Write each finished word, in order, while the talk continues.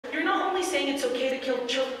saying it's okay to kill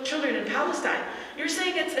children in Palestine. You're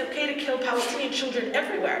saying it's okay to kill Palestinian children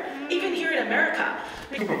everywhere, even here in America.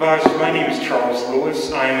 Supervisors, my name is Charles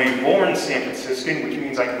Lewis. I am a born San Franciscan, which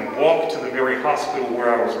means I can walk to the very hospital where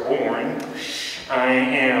I was born. I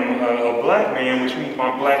am a black man, which means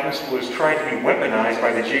my blackness was tried to be weaponized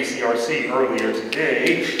by the JCRC earlier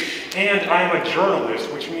today. And I'm a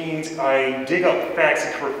journalist, which means I dig up facts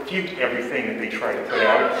that refute everything that they try to put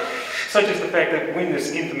out. Such as the fact that when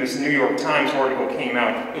this infamous New York Times article came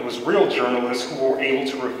out, it was real journalists who were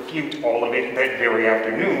able to refute all of it that very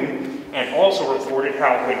afternoon, and also reported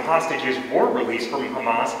how when hostages were released from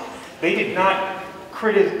Hamas, they did not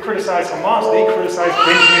criticize Hamas, they criticized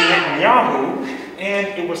Benjamin Netanyahu, and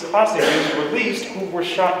it was hostages released who were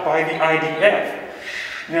shot by the IDF.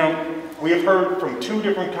 Now, we have heard from two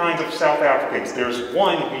different kinds of South Africans. There's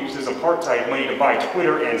one who uses apartheid money to buy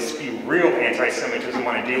Twitter and spew real anti-Semitism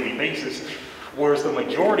on a daily basis, whereas the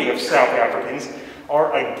majority of South Africans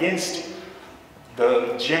are against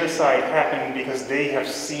the genocide happening because they have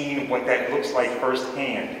seen what that looks like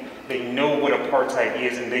firsthand. They know what apartheid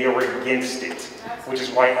is and they are against it, which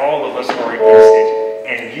is why all of us are against it.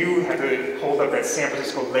 And you have to hold up that San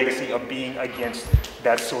Francisco legacy of being against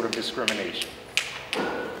that sort of discrimination.